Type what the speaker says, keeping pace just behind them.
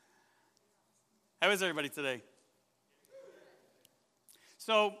How is everybody today?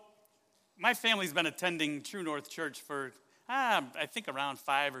 So, my family's been attending True North Church for, I think, around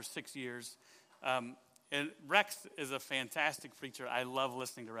 5 or 6 years. And Rex is a fantastic preacher. I love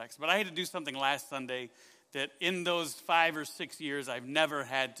listening to Rex. But I had to do something last Sunday that in those 5 or 6 years I've never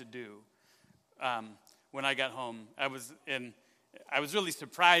had to do when I got home. I was really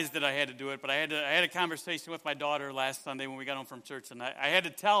surprised that I had to do it, but I had a conversation with my daughter last Sunday when we got home from church, and I had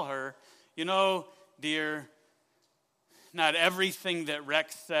to tell her, you know, dear, not everything that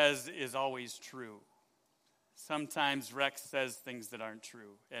Rex says is always true. Sometimes Rex says things that aren't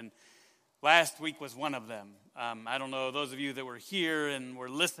true, and last week was one of them. I don't know, those of you that were here and were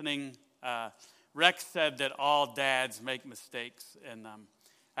listening, Rex said that all dads make mistakes, and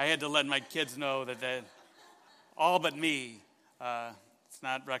I had to let my kids know that all but me, it's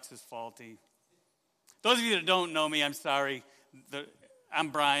not Rex's fault. Those of you that don't know me, I'm sorry. I'm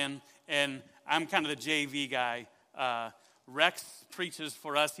Brian, and I'm kind of the JV guy. Rex preaches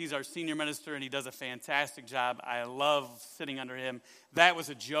for us. He's our senior minister, and he does a fantastic job. I love sitting under him. That was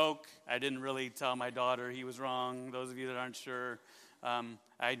a joke. I didn't really tell my daughter he was wrong. Those of you that aren't sure,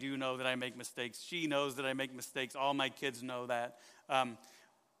 I do know that I make mistakes. She knows that I make mistakes. All my kids know that.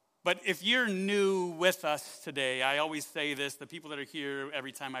 But if you're new with us today, I always say this. The people that are here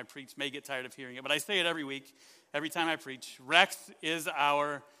every time I preach may get tired of hearing it, but I say it every week, every time I preach. Rex is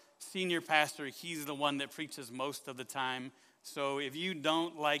our senior pastor. He's the one that preaches most of the time. So if you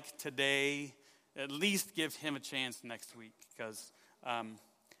don't like today, at least give him a chance next week, because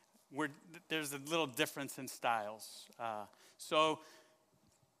there's a little difference in styles. I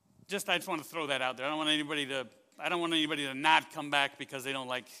just want to throw that out there. I don't want anybody to not come back because they don't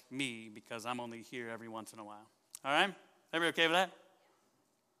like me, because I'm only here every once in a while. All right? Everybody okay with that?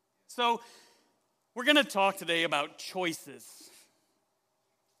 So we're going to talk today about choices.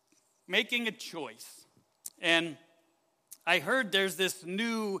 Making a choice. And I heard there's this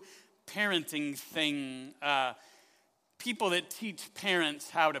new parenting thing. People that teach parents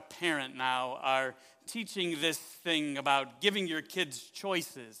how to parent now are teaching this thing about giving your kids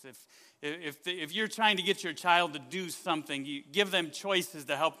choices. If you're trying to get your child to do something, you give them choices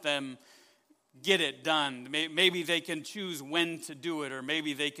to help them get it done. Maybe they can choose when to do it, or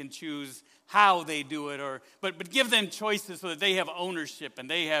maybe they can choose how they do it, but give them choices so that they have ownership and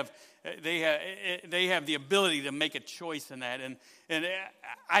they have the ability to make a choice in that. And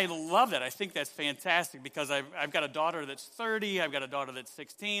I love that. I think that's fantastic, because I've got a daughter that's 30. I've got a daughter that's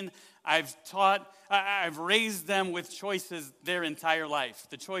 16. I've raised them with choices their entire life.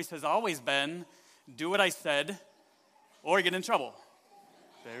 The choice has always been, do what I said or get in trouble.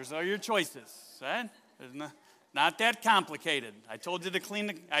 Those are your choices, right? Not that complicated. I told you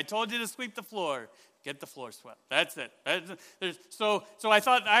to sweep the floor. Get the floor swept. That's it. So I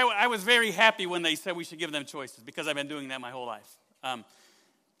thought I was very happy when they said we should give them choices, because I've been doing that my whole life.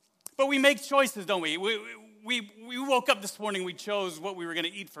 But we make choices, don't we? We woke up this morning, we chose what we were going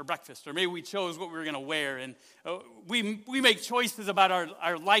to eat for breakfast, or maybe we chose what we were going to wear. And we make choices about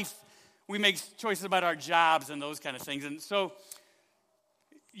our life. We make choices about our jobs and those kind of things. And so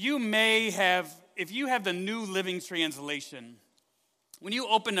you may have, if you have the New Living Translation, when you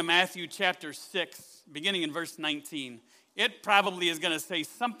open to Matthew chapter 6, beginning in verse 19, it probably is going to say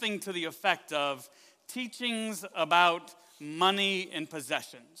something to the effect of teachings about money and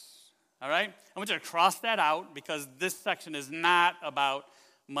possessions. All right? I want you to cross that out, because this section is not about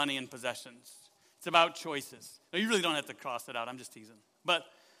money and possessions. It's about choices. No, you really don't have to cross it out. I'm just teasing. But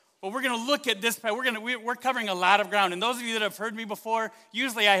we're going to look at this. We're covering a lot of ground. And those of you that have heard me before,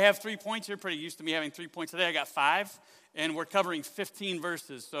 usually I have 3 points. You're pretty used to me having 3 points. Today I got 5. And we're covering 15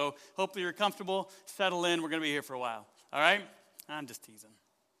 verses. So hopefully you're comfortable. Settle in. We're going to be here for a while. All right? I'm just teasing.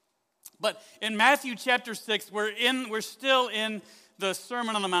 But in Matthew chapter 6, we're still in the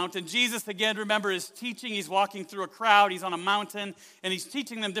Sermon on the Mount. And Jesus, again, remember, is teaching. He's walking through a crowd. He's on a mountain. And he's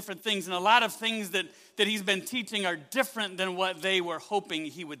teaching them different things. And a lot of things that he's been teaching are different than what they were hoping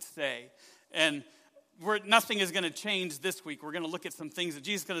he would say. And nothing is going to change this week. We're going to look at some things that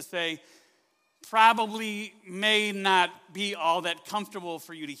Jesus is going to say probably may not be all that comfortable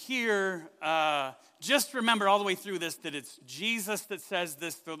for you to hear. Just remember all the way through this that it's Jesus that says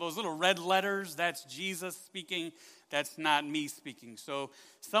this. Those little red letters, that's Jesus speaking. That's not me speaking. So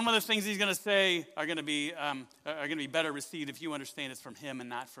some of the things he's going to say are going to be better received if you understand it's from him and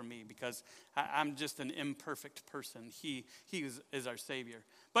not from me, because I'm just an imperfect person. He is our Savior.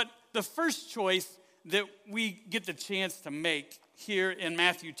 But the first choice that we get the chance to make here in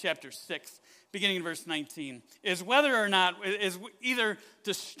Matthew chapter 6, beginning in verse 19, is whether or not, is either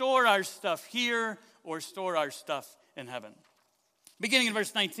to store our stuff here or store our stuff in heaven. Beginning in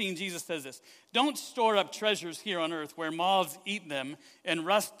verse 19, Jesus says this: "Don't store up treasures here on earth where moths eat them and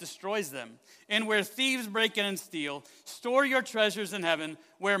rust destroys them, and where thieves break in and steal. Store your treasures in heaven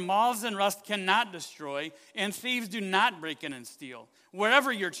where moths and rust cannot destroy and thieves do not break in and steal.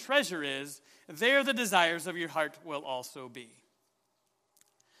 Wherever your treasure is, there the desires of your heart will also be."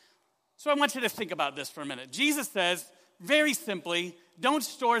 So I want you to think about this for a minute. Jesus says, very simply, don't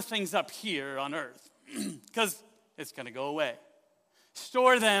store things up here on earth because it's going to go away.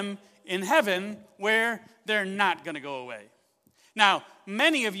 Store them in heaven where they're not going to go away. Now,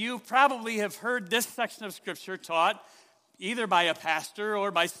 many of you probably have heard this section of Scripture taught either by a pastor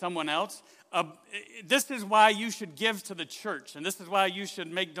or by someone else. This is why you should give to the church, and this is why you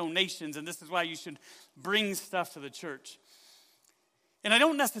should make donations, and this is why you should bring stuff to the church. And I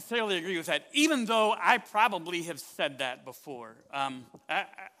don't necessarily agree with that, even though I probably have said that before.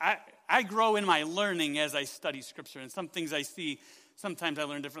 I grow in my learning as I study Scripture, and some things I see, sometimes I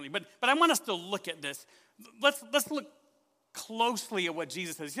learn differently. But I want us to look at this. Let's look closely at what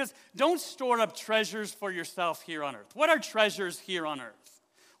Jesus says. He says, don't store up treasures for yourself here on earth. What are treasures here on earth?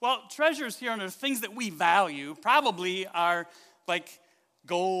 Well, treasures here on earth, things that we value, probably are like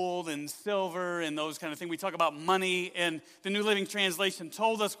gold and silver and those kind of things. We talk about money, and the New Living Translation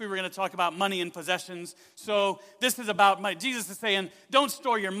told us we were going to talk about money and possessions. So this is about money. Jesus is saying, don't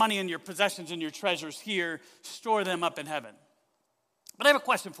store your money and your possessions and your treasures here. Store them up in heaven. But I have a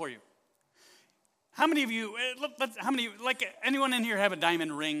question for you. How many of you, like anyone in here have a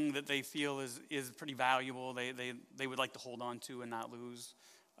diamond ring that they feel is pretty valuable, they would like to hold on to and not lose?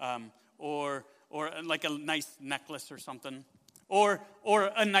 Or like a nice necklace or something? Or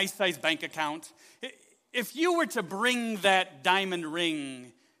a nice sized bank account? If you were to bring that diamond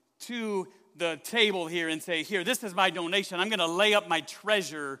ring to the table here and say, here, this is my donation. I'm going to lay up my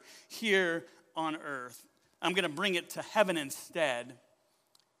treasure here on earth. I'm going to bring it to heaven instead.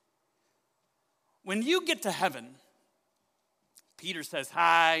 When you get to heaven, Peter says,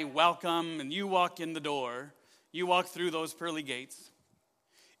 hi, welcome, and you walk in the door. You walk through those pearly gates.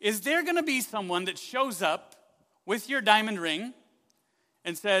 Is there going to be someone that shows up with your diamond ring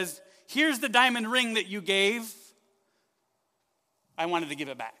and says, here's the diamond ring that you gave. I wanted to give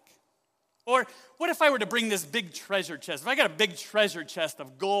it back. Or what if I were to bring this big treasure chest? If I got a big treasure chest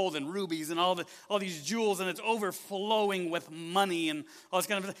of gold and rubies and all these jewels, and it's overflowing with money and all this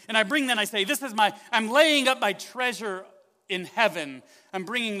kind of stuff, and I bring that and I say, I'm laying up my treasure in heaven. I'm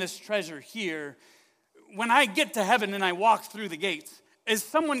bringing this treasure here. When I get to heaven and I walk through the gates, is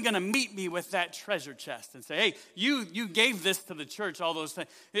someone going to meet me with that treasure chest and say, hey, you gave this to the church, all those things.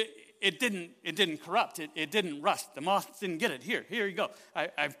 It didn't corrupt. It didn't rust. The moths didn't get it. Here you go.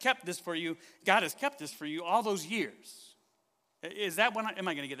 I've kept this for you. God has kept this for you all those years. Is that one? Am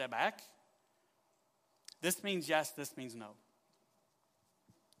I going to get that back? This means yes. This means no.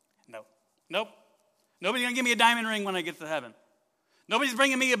 No. Nope. Nobody's going to give me a diamond ring when I get to heaven. Nobody's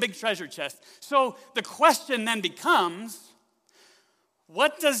bringing me a big treasure chest. So the question then becomes,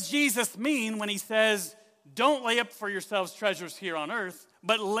 what does Jesus mean when he says, don't lay up for yourselves treasures here on earth,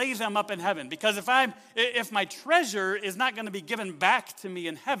 but lay them up in heaven? Because if my treasure is not going to be given back to me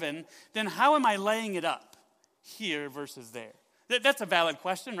in heaven, then how am I laying it up here versus there? That's a valid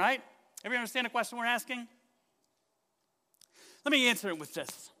question, right? Everybody understand the question we're asking? Let me answer it with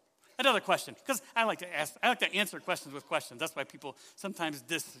this. Another question, because I like to answer questions with questions. That's why people sometimes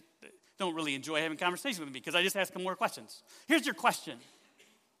don't really enjoy having conversations with me, because I just ask them more questions. Here's your question.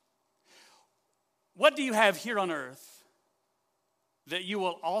 What do you have here on earth that you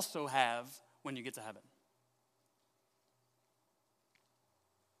will also have when you get to heaven?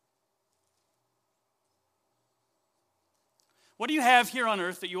 What do you have here on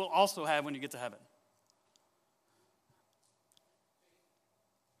earth that you will also have when you get to heaven?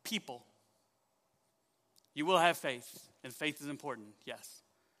 People. You will have faith, and faith is important, yes.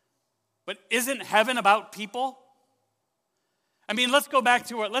 But isn't heaven about people? I mean, let's go back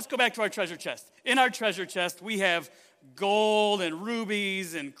to our treasure chest. In our treasure chest, we have gold and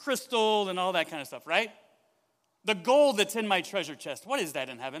rubies and crystal and all that kind of stuff, right? The gold that's in my treasure chest, what is that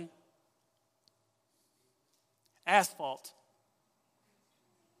in heaven? Asphalt.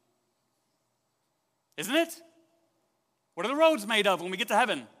 Isn't it? What are the roads made of when we get to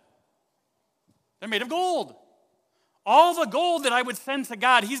heaven? They're made of gold. All the gold that I would send to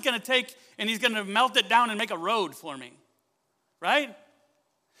God, he's going to take and he's going to melt it down and make a road for me. Right?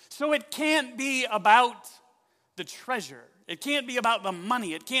 So it can't be about the treasure. It can't be about the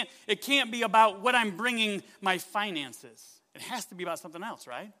money. It can't be about what I'm bringing my finances. It has to be about something else,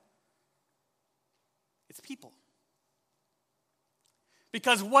 right? It's people.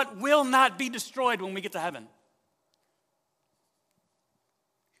 Because what will not be destroyed when we get to heaven?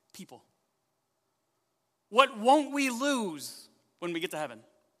 People. What won't we lose when we get to heaven?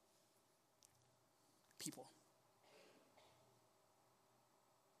 People.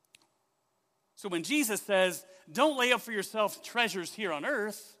 So when Jesus says, don't lay up for yourself treasures here on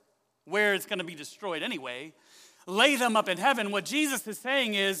earth, where it's going to be destroyed anyway, lay them up in heaven, what Jesus is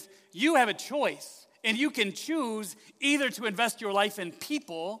saying is, you have a choice, and you can choose either to invest your life in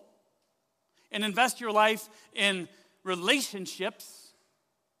people and invest your life in relationships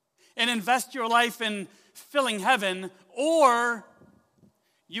and invest your life in filling heaven, or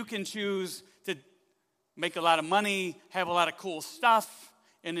you can choose to make a lot of money, have a lot of cool stuff,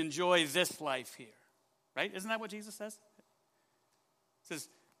 and enjoy this life here. Right? Isn't that what Jesus says? He says,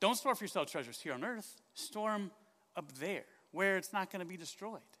 don't store for yourself treasures here on earth. Store them up there, where it's not going to be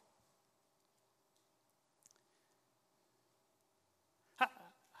destroyed.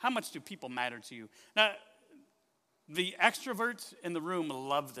 How much do people matter to you? Now, the extroverts in the room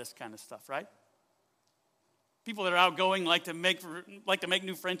love this kind of stuff, right? People that are outgoing like to make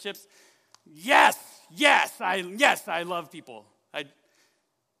new friendships. Yes, I love people.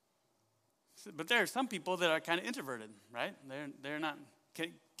 But there are some people that are kind of introverted, right? They're not.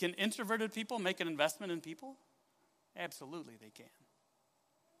 Can introverted people make an investment in people? Absolutely, they can.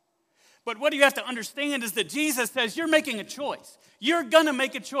 But what you have to understand is that Jesus says you're making a choice. You're going to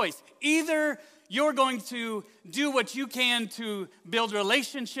make a choice. Either you're going to do what you can to build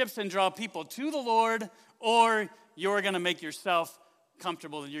relationships and draw people to the Lord, or you're going to make yourself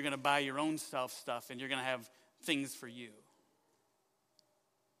comfortable and you're going to buy your own self stuff and you're going to have things for you.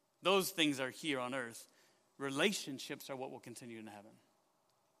 Those things are here on earth. Relationships are what will continue in heaven.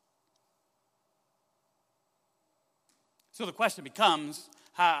 So the question becomes,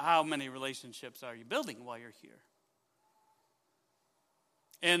 how many relationships are you building while you're here?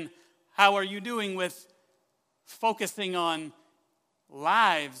 And how are you doing with focusing on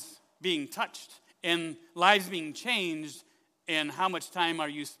lives being touched and lives being changed, and how much time are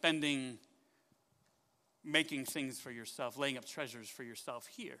you spending making things for yourself, laying up treasures for yourself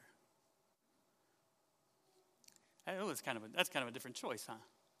here? Oh, that's kind of a different choice, huh?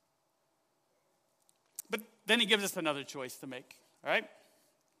 But then he gives us another choice to make, all right?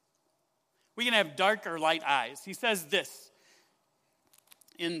 We can have dark or light eyes. He says this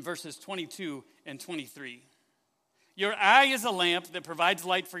in verses 22 and 23. Your eye is a lamp that provides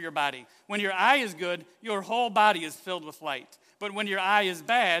light for your body. When your eye is good, your whole body is filled with light. But when your eye is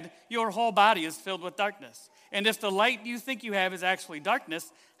bad, your whole body is filled with darkness. And if the light you think you have is actually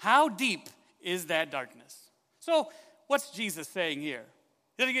darkness, how deep is that darkness? So what's Jesus saying here?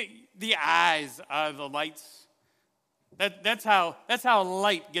 The eyes are the lights. That's how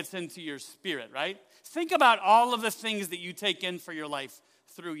light gets into your spirit, right? Think about all of the things that you take in for your life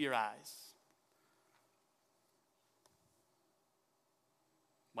through your eyes.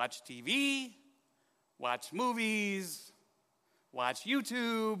 Watch TV, watch movies, watch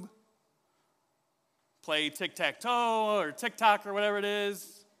YouTube, play tic-tac-toe or TikTok or whatever it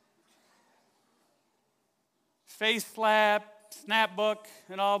is, face slap, Snapbook,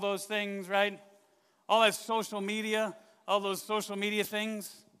 and all those things, right? All that social media, all those social media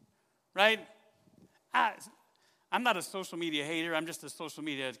things, right? I'm not a social media hater. I'm just a social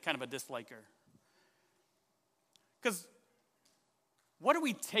media kind of a disliker. Because what are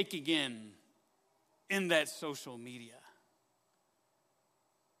we taking in that social media?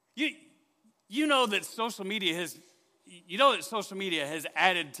 You know that social media has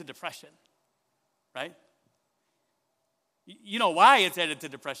added to depression, right? You know why it's added to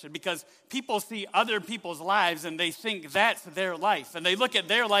depression? Because people see other people's lives and they think that's their life. And they look at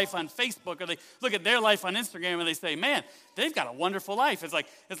their life on Facebook or they look at their life on Instagram and they say, man, they've got a wonderful life. It's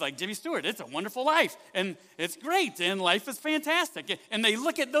like Jimmy Stewart. It's a wonderful life. And it's great. And life is fantastic. And they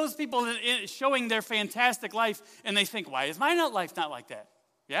look at those people showing their fantastic life and they think, why is my life not like that?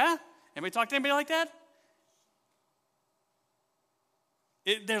 Yeah? Anybody talk to anybody like that?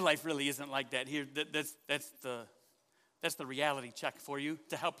 Their life really isn't like that. Here, that's the reality check for you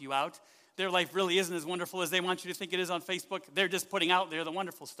to help you out. Their life really isn't as wonderful as they want you to think it is on Facebook. They're just putting out there the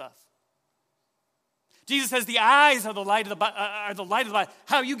wonderful stuff. Jesus says the eyes are the light of the body.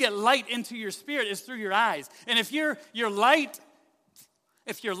 How you get light into your spirit is through your eyes. And if the light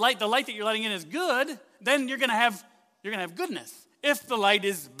that you're letting in is good, then you're gonna have goodness. If the light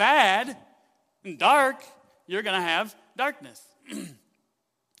is bad and dark, you're gonna have darkness.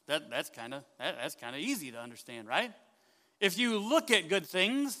 That's kind of easy to understand, right? If you look at good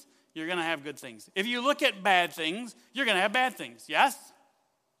things, you're going to have good things. If you look at bad things, you're going to have bad things. Yes?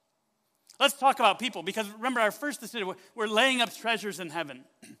 Let's talk about people, because remember our first decision, we're laying up treasures in heaven.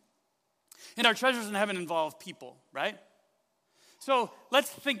 And our treasures in heaven involve people, right? So let's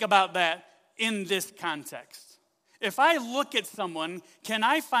think about that in this context. If I look at someone, can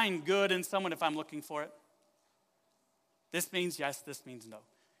I find good in someone if I'm looking for it? This means yes, this means no.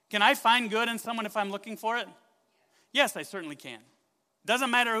 Can I find good in someone if I'm looking for it? Yes, I certainly can. Doesn't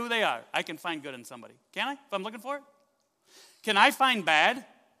matter who they are. I can find good in somebody. Can I, if I'm looking for it? Can I find bad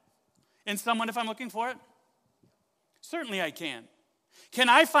in someone if I'm looking for it? Certainly I can. Can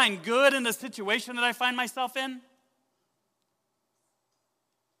I find good in the situation that I find myself in?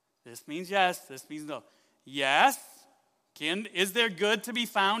 This means yes, this means no. Yes. Is there good to be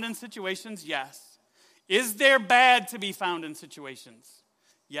found in situations? Yes. Is there bad to be found in situations?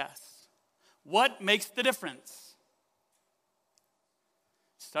 Yes. What makes the difference?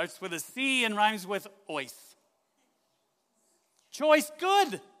 Starts with a C and rhymes with ois. Choice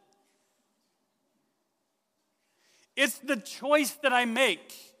good. It's the choice that I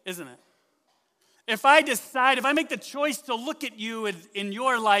make, isn't it? If I make the choice to look at you in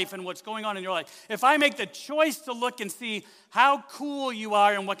your life and what's going on in your life, if I make the choice to look and see how cool you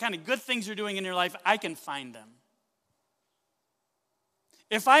are and what kind of good things you're doing in your life, I can find them.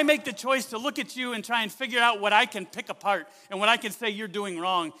 If I make the choice to look at you and try and figure out what I can pick apart and what I can say you're doing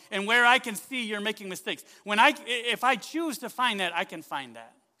wrong and where I can see you're making mistakes, if I choose to find that, I can find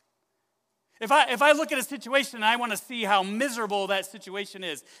that. If I look at a situation and I want to see how miserable that situation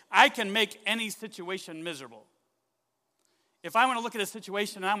is, I can make any situation miserable. If I want to look at a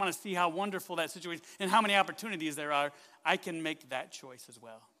situation and I want to see how wonderful that situation and how many opportunities there are, I can make that choice as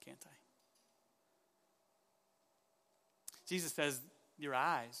well, can't I? Jesus says, your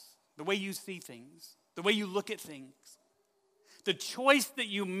eyes, the way you see things, the way you look at things, the choice that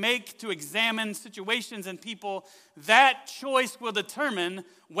you make to examine situations and people, that choice will determine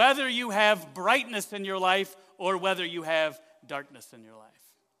whether you have brightness in your life or whether you have darkness in your life.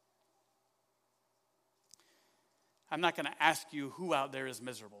 I'm not going to ask you who out there is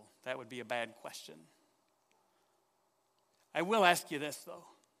miserable. That would be a bad question. I will ask you this, though.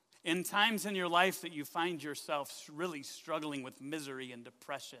 In times in your life that you find yourself really struggling with misery and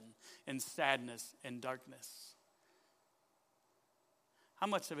depression and sadness and darkness, how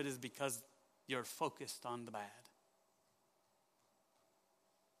much of it is because you're focused on the bad?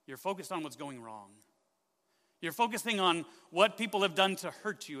 You're focused on what's going wrong. You're focusing on what people have done to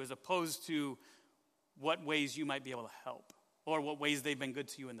hurt you as opposed to what ways you might be able to help or what ways they've been good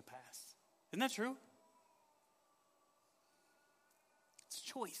to you in the past. Isn't that true? It's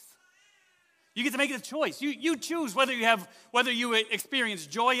choice. You get to make the choice. You choose whether you experience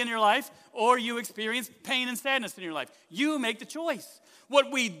joy in your life or you experience pain and sadness in your life. You make the choice.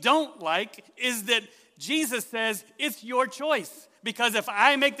 What we don't like is that Jesus says it's your choice. Because if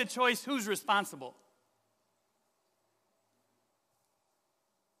I make the choice, who's responsible?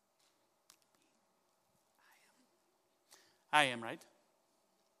 I am, right?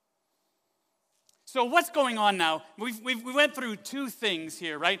 So what's going on now? We went through two things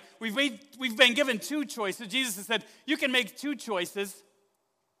here, right? We've been given two choices. Jesus has said, you can make two choices.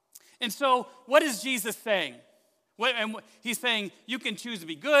 And so what is Jesus saying? He's saying, you can choose to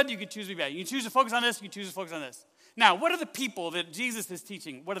be good, you can choose to be bad. You can choose to focus on this, you can choose to focus on this. Now, what are the people that Jesus is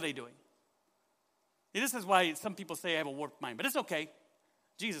teaching? What are they doing? This is why some people say I have a warped mind, but it's okay.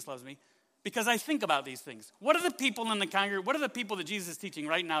 Jesus loves me because I think about these things. What are the people in the congregation, what are the people that Jesus is teaching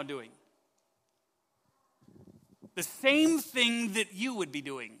right now doing? The same thing that you would be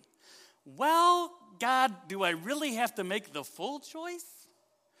doing. Well, God, do I really have to make the full choice?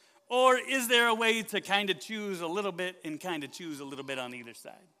 Or is there a way to kind of choose a little bit and kind of choose a little bit on either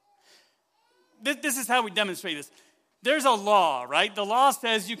side? This is how we demonstrate this. There's a law, right? The law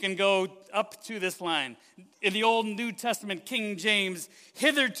says you can go up to this line. In the Old and New Testament, King James,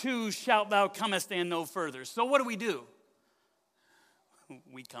 hitherto shalt thou comest and no further. So what do?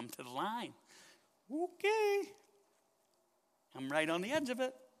 We come to the line. Okay. I'm right on the edge of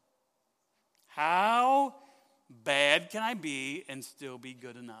it. How bad can I be and still be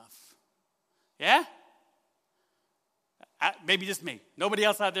good enough? Yeah? Maybe just me. Nobody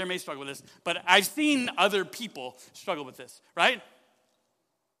else out there may struggle with this, but I've seen other people struggle with this, right?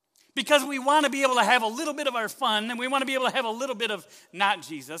 Because we want to be able to have a little bit of our fun, and we want to be able to have a little bit of not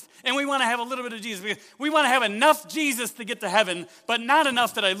Jesus, and we want to have a little bit of Jesus. We want to have enough Jesus to get to heaven, but not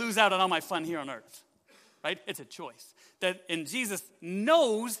enough that I lose out on all my fun here on earth, right? It's a choice. And Jesus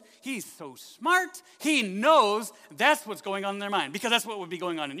knows, he's so smart, he knows that's what's going on in their mind. Because that's what would be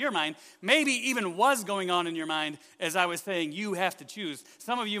going on in your mind. Maybe even was going on in your mind as I was saying, you have to choose.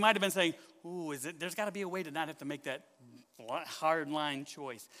 Some of you might have been saying, there's got to be a way to not have to make that hard line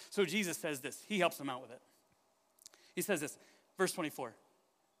choice. So Jesus says this. He helps them out with it. He says this, verse 24.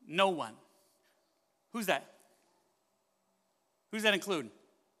 No one. Who's that? Who's that include?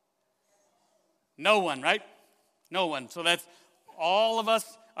 No one, right? No one. So that's all of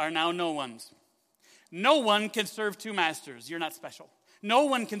us are now no ones. No one can serve two masters. You're not special. No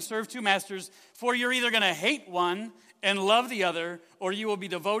one can serve two masters, for you're either going to hate one and love the other, or you will be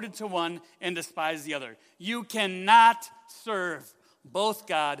devoted to one and despise the other. You cannot serve both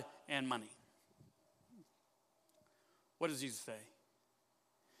God and money. What does Jesus say?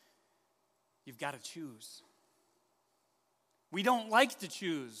 You've got to choose. We don't like to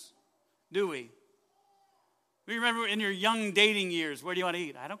choose, do we? We remember in your young dating years, where do you want to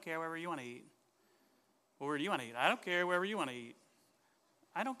eat? I don't care, wherever you want to eat. Well, where do you want to eat? I don't care, wherever you want to eat.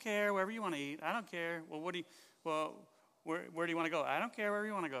 I don't care, wherever you want to eat. I don't care. Well, where do you want to go? I don't care, wherever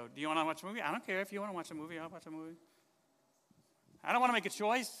you want to go. Do you want to watch a movie? I don't care. If you want to watch a movie, I'll watch a movie. I don't want to make a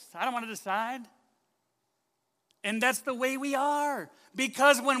choice. I don't want to decide. And that's the way we are.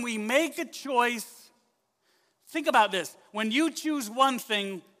 Because when we make a choice, think about this. When you choose one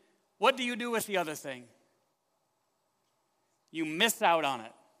thing, what do you do with the other thing? You miss out on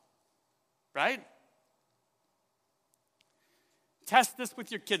it. Right? Test this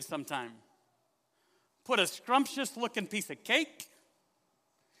with your kids sometime. Put a scrumptious looking piece of cake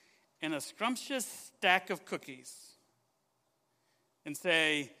and a scrumptious stack of cookies and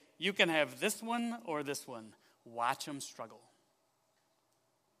say, you can have this one or this one. Watch them struggle.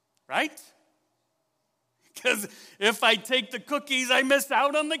 Right? Because if I take the cookies, I miss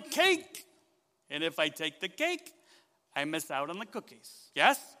out on the cake. And if I take the cake, I miss out on the cookies.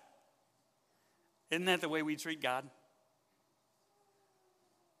 Yes? Isn't that the way we treat God?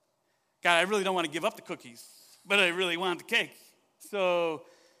 God, I really don't want to give up the cookies, but I really want the cake. So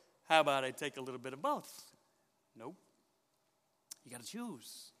how about I take a little bit of both? Nope. You got to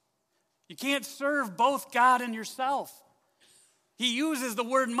choose. You can't serve both God and yourself. He uses the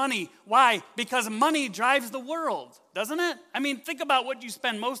word money. Why? Because money drives the world, doesn't it? I mean, think about what you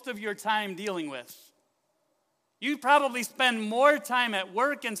spend most of your time dealing with. You probably spend more time at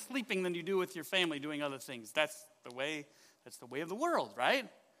work and sleeping than you do with your family doing other things. That's the way of the world, right?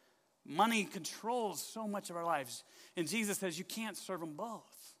 Money controls so much of our lives. And Jesus says you can't serve them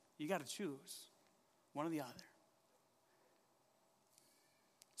both. You got to choose one or the other.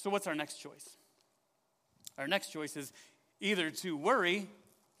 So what's our next choice? Our next choice is either to worry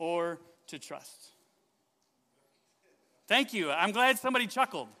or to trust. Thank you. I'm glad somebody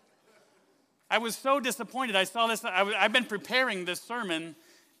chuckled. I was so disappointed. I saw this. I've been preparing this sermon,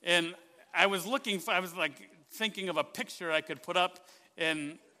 and I was thinking of a picture I could put up,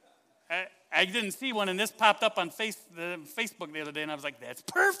 and I didn't see one, and this popped up on Facebook the other day, and I was like, that's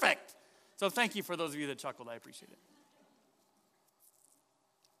perfect. So thank you for those of you that chuckled. I appreciate it.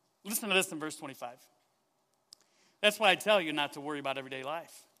 Listen to this in verse 25. That's why I tell you not to worry about everyday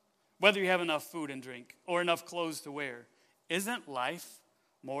life, whether you have enough food and drink or enough clothes to wear. Isn't life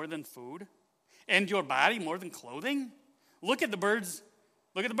more than food? And your body more than clothing? Look at the birds.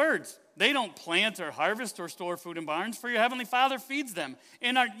 Look at the birds. They don't plant or harvest or store food in barns, for your heavenly Father feeds them.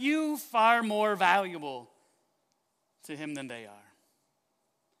 And aren't you far more valuable to him than they are?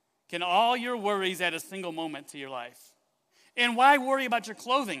 Can all your worries add a single moment to your life? And why worry about your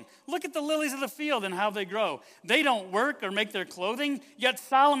clothing? Look at the lilies of the field and how they grow. They don't work or make their clothing, yet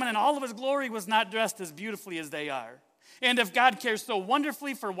Solomon in all of his glory was not dressed as beautifully as they are. And if God cares so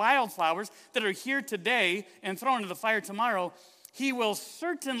wonderfully for wildflowers that are here today and thrown into the fire tomorrow, he will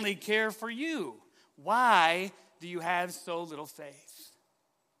certainly care for you. Why do you have so little faith?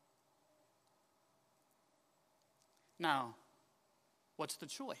 Now, what's the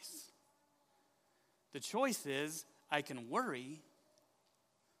choice? The choice is I can worry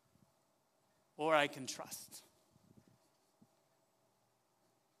or I can trust.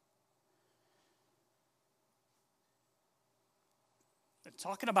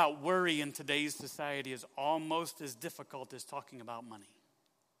 Talking about worry in today's society is almost as difficult as talking about money.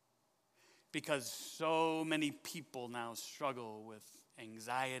 Because so many people now struggle with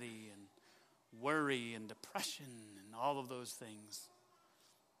anxiety and worry and depression and all of those things.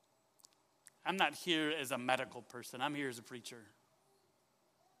 I'm not here as a medical person. I'm here as a preacher.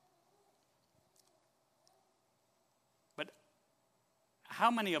 But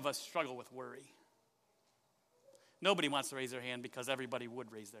how many of us struggle with worry? Nobody wants to raise their hand because everybody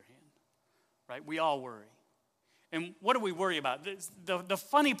would raise their hand, right? We all worry. And what do we worry about? The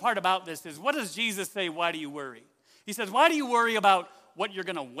funny part about this is, what does Jesus say, why do you worry? He says, why do you worry about what you're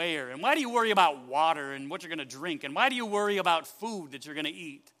going to wear? And why do you worry about water and what you're going to drink? And why do you worry about food that you're going to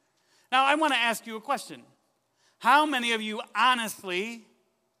eat? Now, I want to ask you a question. How many of you honestly,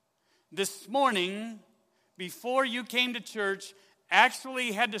 this morning, before you came to church,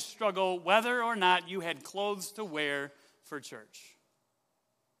 actually had to struggle whether or not you had clothes to wear for church?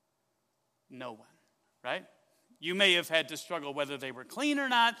 No one, right? You may have had to struggle whether they were clean or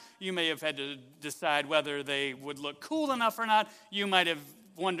not. You may have had to decide whether they would look cool enough or not. You might have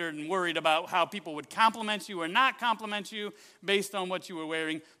wondered and worried about how people would compliment you or not compliment you based on what you were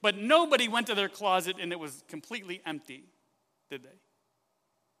wearing. But nobody went to their closet and it was completely empty, did they?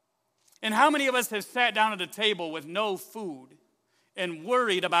 And how many of us have sat down at a table with no food and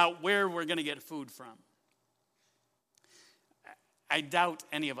worried about where we're going to get food from? I doubt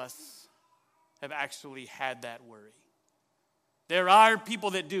any of us have actually had that worry. There are people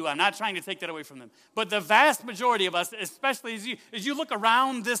that do. I'm not trying to take that away from them. But the vast majority of us, especially as you look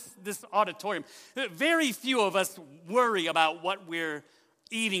around this auditorium, very few of us worry about what we're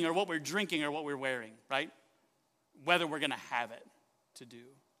eating or what we're drinking or what we're wearing, right? Whether we're going to have it to do.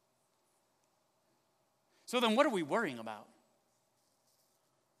 So then what are we worrying about?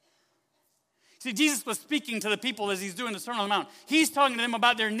 See, Jesus was speaking to the people as he's doing the Sermon on the Mount. He's talking to them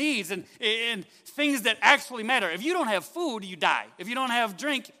about their needs and things that actually matter. If you don't have food, you die. If you don't have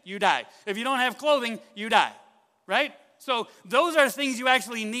drink, you die. If you don't have clothing, you die. Right? So those are things you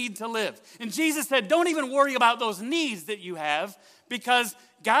actually need to live. And Jesus said, don't even worry about those needs that you have, because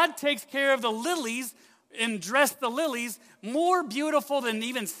God takes care of the lilies and dressed the lilies more beautiful than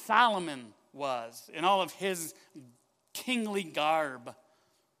even Solomon was in all of his kingly garb.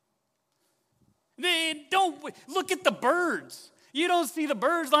 They don't look at the birds. You don't see the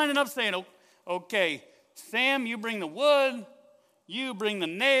birds lining up saying, okay, Sam, you bring the wood, you bring the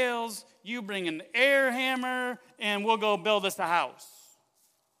nails, you bring an air hammer, and we'll go build us a house.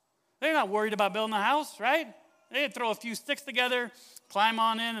 They're not worried about building a house, right? They throw a few sticks together, climb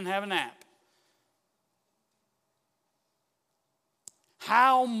on in, and have a nap.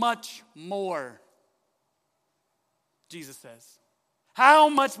 How much more, Jesus says. How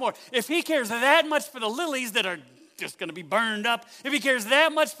much more? If he cares that much for the lilies that are just going to be burned up, if he cares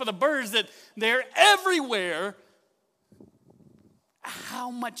that much for the birds that they're everywhere,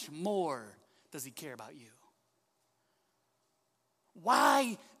 how much more does he care about you?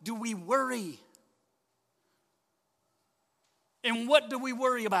 Why do we worry? And what do we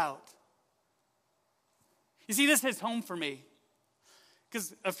worry about? You see, this hits home for me.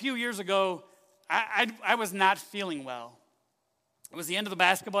 Because a few years ago, I was not feeling well. It was the end of the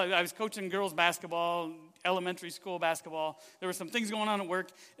basketball. I was coaching girls basketball, elementary school basketball. There were some things going on at work,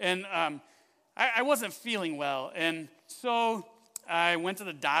 and I wasn't feeling well. And so I went to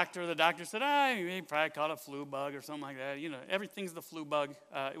the doctor. The doctor said, you probably caught a flu bug or something like that. You know, everything's the flu bug.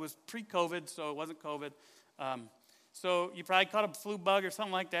 It was pre-COVID, so it wasn't COVID. So you probably caught a flu bug or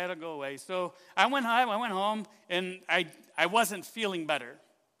something like that. It'll go away. So I went home, and I wasn't feeling better.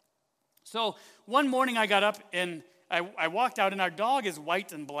 So one morning I got up, and I walked out, and our dog is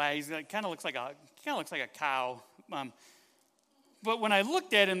white and black. He kind of looks like a cow. But when I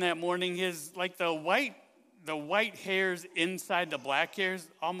looked at him that morning, the white hairs inside the black hairs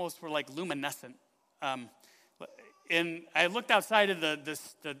almost were like luminescent. And I looked outside, and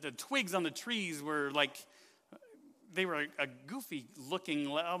the twigs on the trees were like, they were a goofy looking,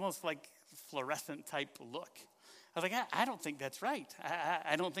 almost like fluorescent type look. I was like, I don't think that's right.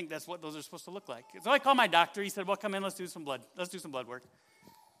 I don't think that's what those are supposed to look like. So I called my doctor. He said, well, come in, let's do some blood work.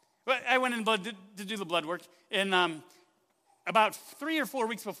 But I went in to do the blood work. And about 3 or 4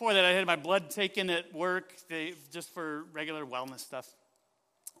 weeks before that, I had my blood taken at work just for regular wellness stuff.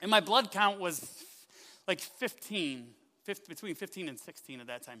 And my blood count was like 15, between 15 and 16 at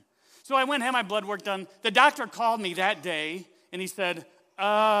that time. So I went and had my blood work done. The doctor called me that day, and he said,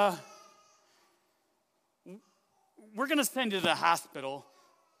 we're going to send you to the hospital.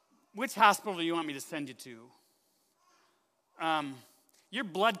 Which hospital do you want me to send you to? Your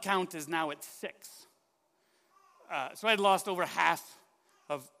blood count is now at 6. So I'd lost over half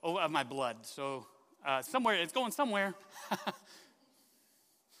of my blood. So it's going somewhere.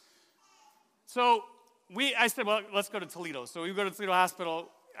 So I said, well, let's go to Toledo. So we go to Toledo Hospital.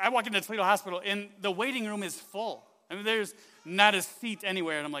 I walk into Toledo Hospital, and the waiting room is full. I mean, there's not a seat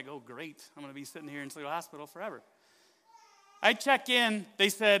anywhere. And I'm like, oh, great. I'm going to be sitting here in Toledo Hospital forever. I check in, they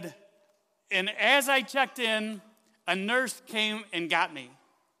said, and as I checked in, a nurse came and got me.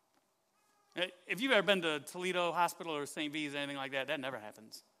 If you've ever been to Toledo Hospital or St. V's or anything like that, that never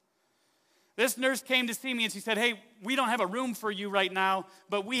happens. This nurse came to see me, and she said, hey, we don't have a room for you right now,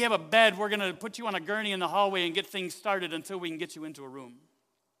 but we have a bed. We're going to put you on a gurney in the hallway and get things started until we can get you into a room,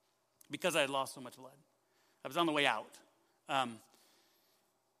 because I had lost so much blood. I was on the way out.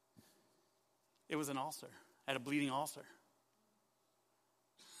 It was an ulcer. I had a bleeding ulcer.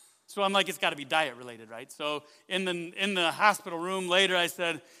 So I'm like, it's got to be diet related, right? So in the hospital room later, I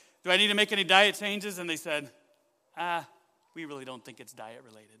said, do I need to make any diet changes? And they said, we really don't think it's diet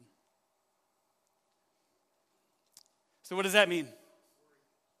related. So what does that mean?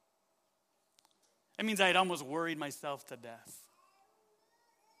 That means I had almost worried myself to death.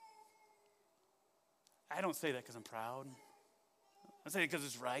 I don't say that because I'm proud. I say it because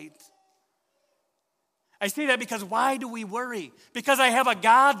it's right. I say that because why do we worry? Because I have a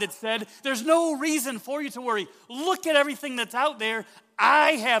God that said, there's no reason for you to worry. Look at everything that's out there.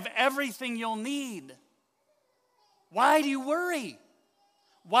 I have everything you'll need. Why do you worry?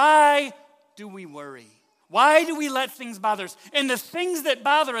 Why do we worry? Why do we let things bother us? And the things that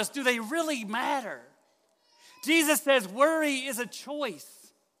bother us, do they really matter? Jesus says worry is a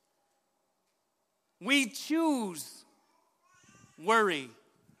choice. We choose worry.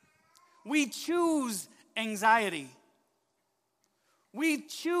 We choose anxiety. We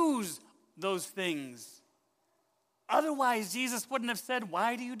choose those things. Otherwise, Jesus wouldn't have said,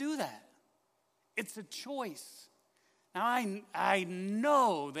 why do you do that? It's a choice. Now, I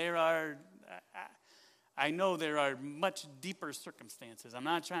know there are much deeper circumstances. I'm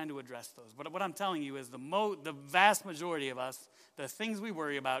not trying to address those. But what I'm telling you is the vast majority of us, the things we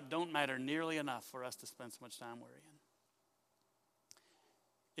worry about don't matter nearly enough for us to spend so much time worrying.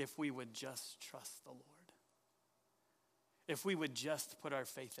 If we would just trust the Lord. If we would just put our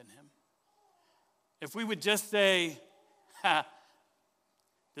faith in him. If we would just say,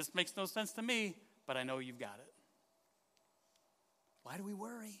 this makes no sense to me, but I know you've got it. Why do we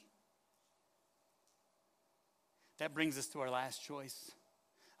worry? That brings us to our last choice.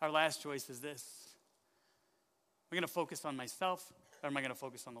 Our last choice is this. Am I going to focus on myself, or am I going to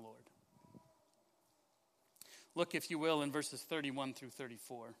focus on the Lord? Look, if you will, in verses 31 through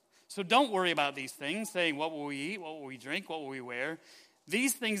 34. So don't worry about these things, saying, what will we eat, what will we drink, what will we wear?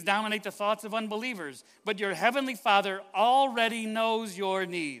 These things dominate the thoughts of unbelievers, but your heavenly Father already knows your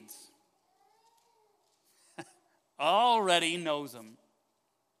needs. Already knows them.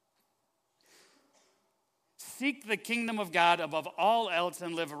 Seek the kingdom of God above all else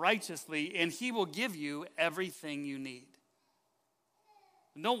and live righteously, and he will give you everything you need.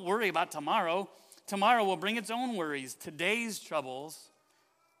 Don't worry about tomorrow. Tomorrow will bring its own worries. Today's troubles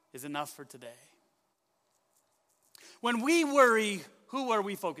is enough for today. When we worry, who are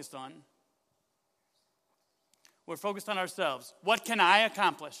we focused on? We're focused on ourselves. What can I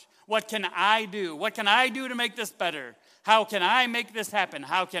accomplish? What can I do? What can I do to make this better? How can I make this happen?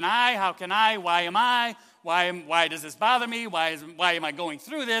 How can I? Why am I? Why does this bother me? Why am I going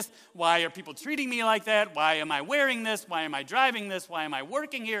through this? Why are people treating me like that? Why am I wearing this? Why am I driving this? Why am I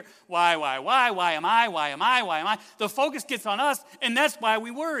working here? Why am I? The focus gets on us, and that's why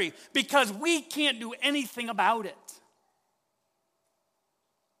we worry, because we can't do anything about it.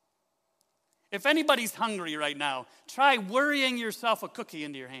 If anybody's hungry right now, try worrying yourself a cookie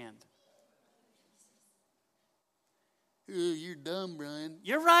into your hand. Oh, you're dumb, Brian.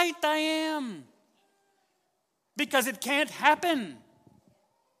 You're right, I am. Because it can't happen.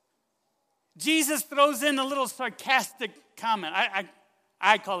 Jesus throws in a little sarcastic comment.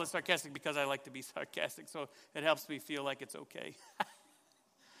 I call it sarcastic because I like to be sarcastic, so it helps me feel like it's okay.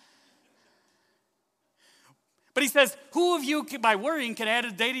 But he says, who of you, by worrying, can add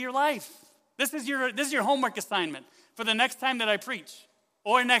a day to your life? This is your homework assignment for the next time that I preach.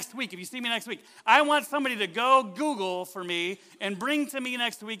 Or next week, if you see me next week. I want somebody to go Google for me and bring to me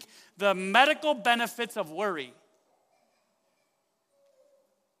next week the medical benefits of worry.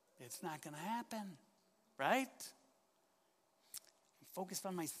 It's not going to happen, right? I'm focused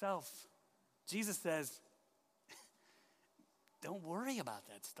on myself. Jesus says, don't worry about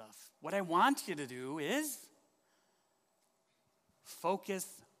that stuff. What I want you to do is focus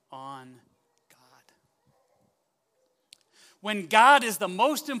on God. When God is the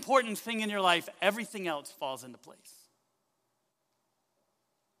most important thing in your life, everything else falls into place.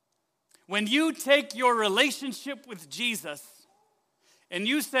 When you take your relationship with Jesus and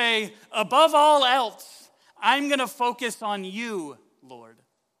you say, above all else, I'm going to focus on you, Lord.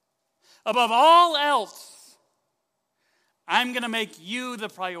 Above all else, I'm going to make you the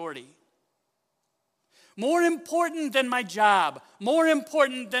priority. More important than my job, more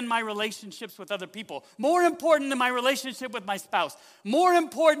important than my relationships with other people, more important than my relationship with my spouse, more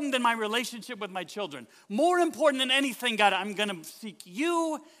important than my relationship with my children, more important than anything, God, I'm going to seek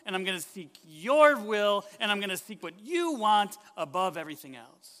you, and I'm going to seek your will, and I'm going to seek what you want above everything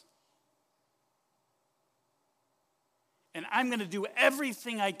else. And I'm going to do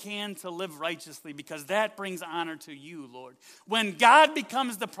everything I can to live righteously because that brings honor to you, Lord. When God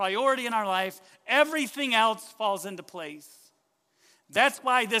becomes the priority in our life, everything else falls into place. That's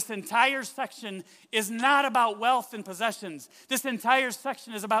why this entire section is not about wealth and possessions. This entire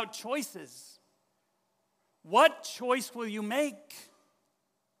section is about choices. What choice will you make?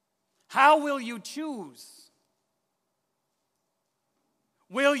 How will you choose?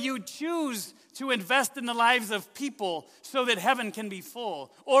 Will you choose to invest in the lives of people so that heaven can be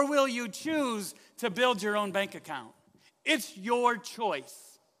full? Or will you choose to build your own bank account? It's your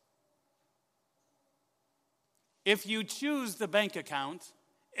choice. If you choose the bank account,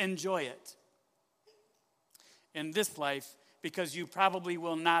 enjoy it in this life, because you probably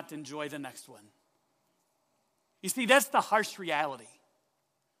will not enjoy the next one. You see, that's the harsh reality.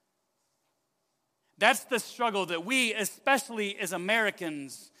 That's the struggle that we, especially as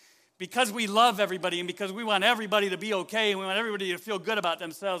Americans, because we love everybody and because we want everybody to be okay and we want everybody to feel good about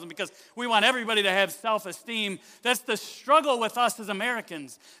themselves and because we want everybody to have self-esteem, that's the struggle with us as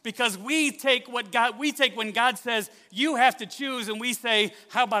Americans. Because we take when God says, you have to choose, and we say,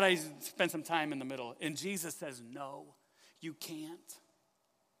 how about I spend some time in the middle? And Jesus says, no, you can't.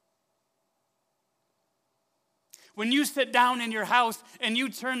 When you sit down in your house and you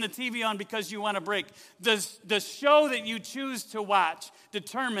turn the TV on because you want a break, the show that you choose to watch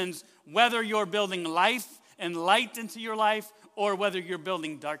determines whether you're building life and light into your life or whether you're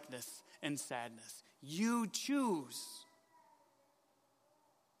building darkness and sadness. You choose.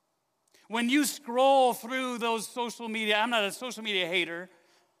 When you scroll through those social media, I'm not a social media hater,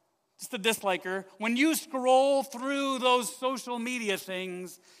 just a disliker. When you scroll through those social media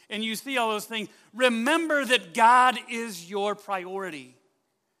things and you see all those things, remember that God is your priority.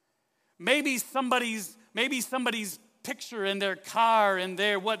 Maybe somebody's picture in their car and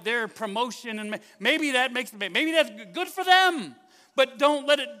their promotion, and maybe that's good for them. But don't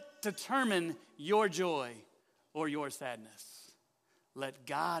let it determine your joy or your sadness. Let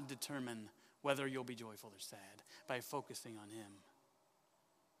God determine whether you'll be joyful or sad by focusing on Him.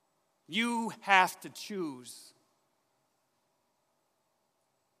 You have to choose.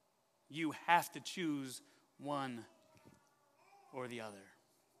 You have to choose one or the other.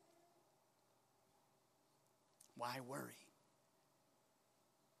 Why worry?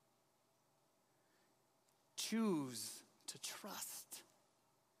 Choose to trust.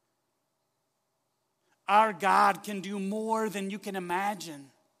 Our God can do more than you can imagine.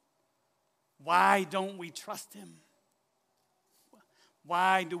 Why don't we trust Him?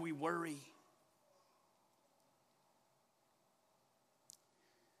 Why do we worry?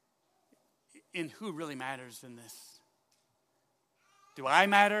 And who really matters in this? Do I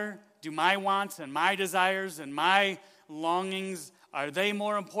matter? Do my wants and my desires and my longings, are they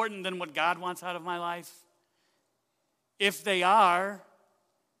more important than what God wants out of my life? If they are,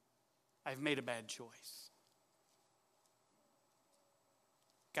 I've made a bad choice.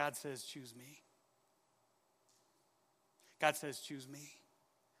 God says, choose me. God says, choose me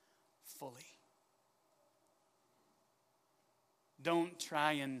fully. Don't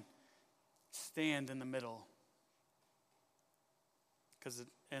try and stand in the middle, because it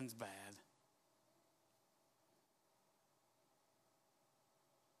ends bad.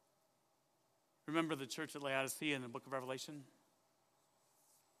 Remember the church at Laodicea in the book of Revelation?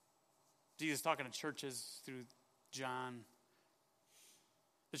 Jesus talking to churches through John.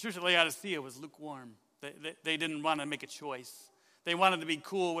 The church at Laodicea was lukewarm. They didn't want to make a choice. They wanted to be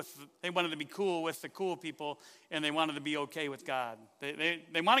cool with the cool people, and they wanted to be okay with God.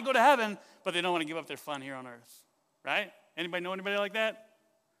 They want to go to heaven, but they don't want to give up their fun here on earth. Right? Anybody know anybody like that?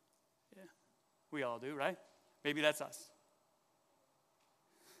 Yeah. We all do, right? Maybe that's us.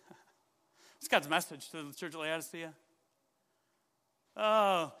 What's God's message to the church at Laodicea?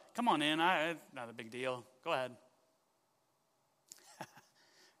 Oh, come on in. Not a big deal. Go ahead.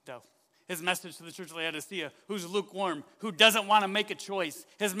 No. His message to the church of Laodicea, who's lukewarm, who doesn't want to make a choice,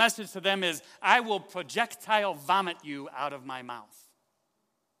 his message to them is, I will projectile vomit you out of my mouth.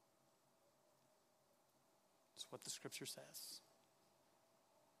 That's what the scripture says.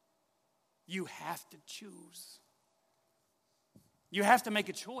 You have to choose. You have to make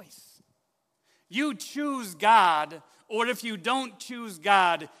a choice. You choose God, or if you don't choose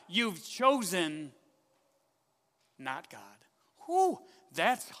God, you've chosen not God. Whew,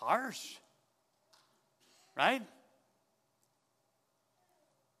 that's harsh. Right?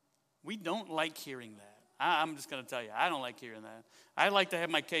 We don't like hearing that. I'm just going to tell you, I don't like hearing that. I like to have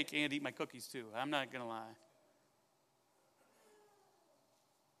my cake and eat my cookies too. I'm not going to lie.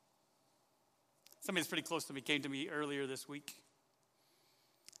 Somebody that's pretty close to me came to me earlier this week.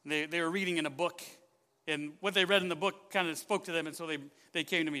 They were reading in a book, and what they read in the book kind of spoke to them, and so they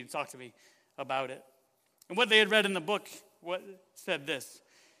came to me to talk to me about it. And what they had read in the book said this.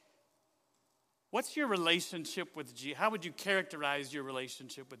 What's your relationship with Jesus? How would you characterize your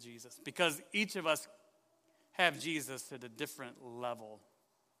relationship with Jesus? Because each of us have Jesus at a different level,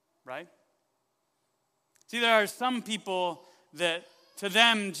 right? See, there are some people that to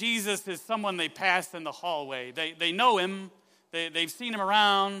them, Jesus is someone they pass in the hallway. They know him. They've seen him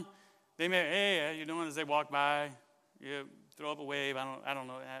around. They may, hey, how you doing, as they walk by? You throw up a wave. I don't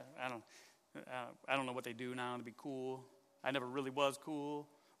know. I don't know what they do now to be cool. I never really was cool.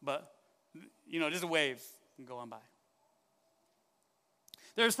 But, just a wave and go on by.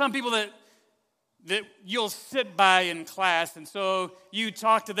 There are some people that you'll sit by in class, and so you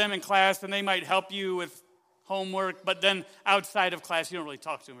talk to them in class, and they might help you with homework, but then outside of class, you don't really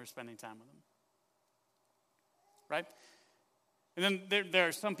talk to them or spend any time with them. Right? And then there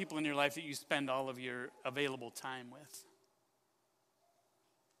are some people in your life that you spend all of your available time with.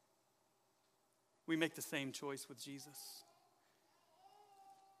 We make the same choice with Jesus.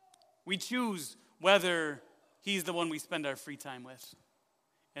 We choose whether he's the one we spend our free time with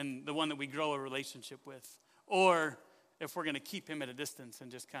and the one that we grow a relationship with, or if we're going to keep him at a distance and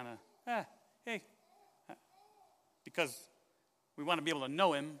just kind of, hey, because we want to be able to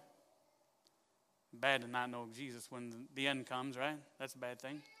know him. Bad to not know Jesus when the end comes, right? That's a bad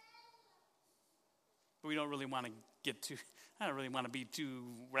thing. But we don't really want to I don't really want to be too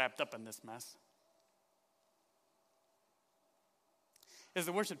wrapped up in this mess. As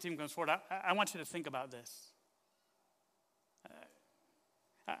the worship team comes forward, I want you to think about this.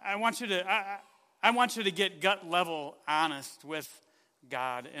 I want you to get gut level honest with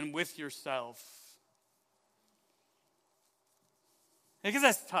God and with yourself. Because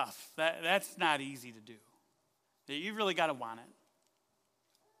that's tough. That's not easy to do. You really got to want it.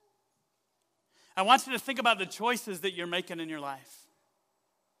 I want you to think about the choices that you're making in your life.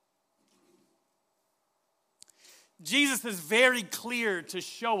 Jesus is very clear to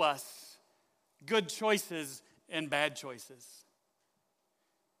show us good choices and bad choices.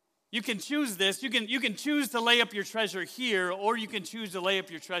 You can choose this. You can choose to lay up your treasure here, or you can choose to lay up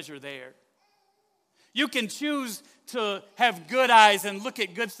your treasure there. You can choose to have good eyes and look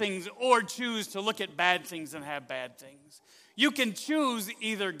at good things, or choose to look at bad things and have bad things. You can choose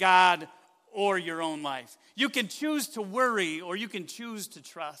either God or your own life. You can choose to worry, or you can choose to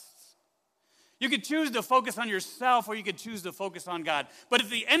trust. You can choose to focus on yourself, or you can choose to focus on God. But at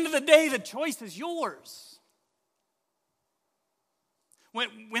the end of the day, the choice is yours.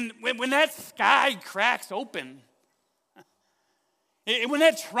 When that sky cracks open, when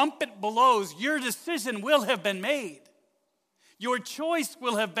that trumpet blows, your decision will have been made. Your choice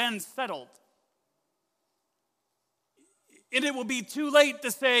will have been settled. And it will be too late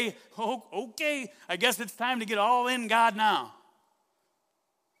to say, oh, okay, I guess it's time to get all in God now.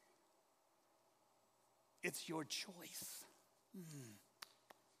 It's your choice.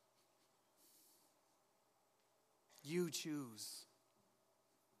 You choose.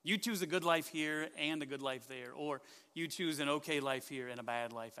 You choose a good life here and a good life there, or you choose an okay life here and a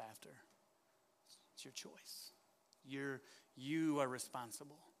bad life after. It's your choice. You are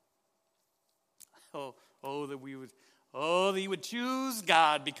responsible. Oh, that you would choose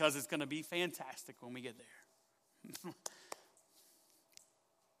God, because it's going to be fantastic when we get there.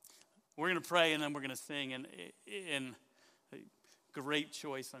 We're going to pray, and then we're going to sing in a great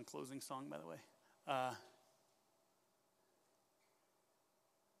choice on closing song, by the way.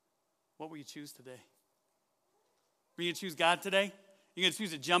 What will you choose today? Are you going to choose God today? You're going to choose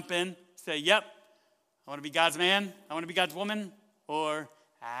to jump in, say, yep, I want to be God's man, I want to be God's woman, or,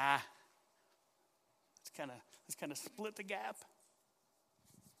 let's kind of split the gap.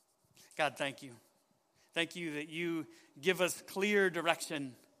 God, thank you. Thank you that you give us clear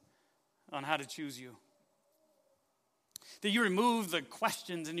direction on how to choose you. That you remove the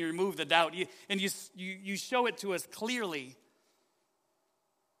questions and you remove the doubt, and you show it to us clearly.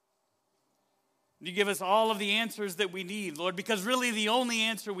 You give us all of the answers that we need, Lord, because really the only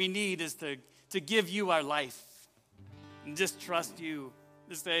answer we need is to give you our life and just trust you.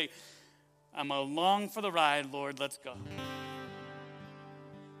 Just say, I'm along for the ride, Lord, let's go.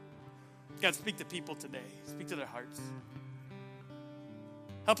 God, speak to people today. Speak to their hearts.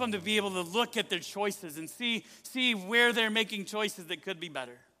 Help them to be able to look at their choices and see where they're making choices that could be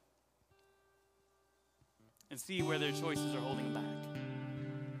better. And see where their choices are holding them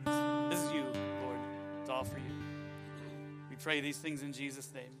back. This is you, Lord. It's all for you. We pray these things in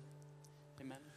Jesus' name.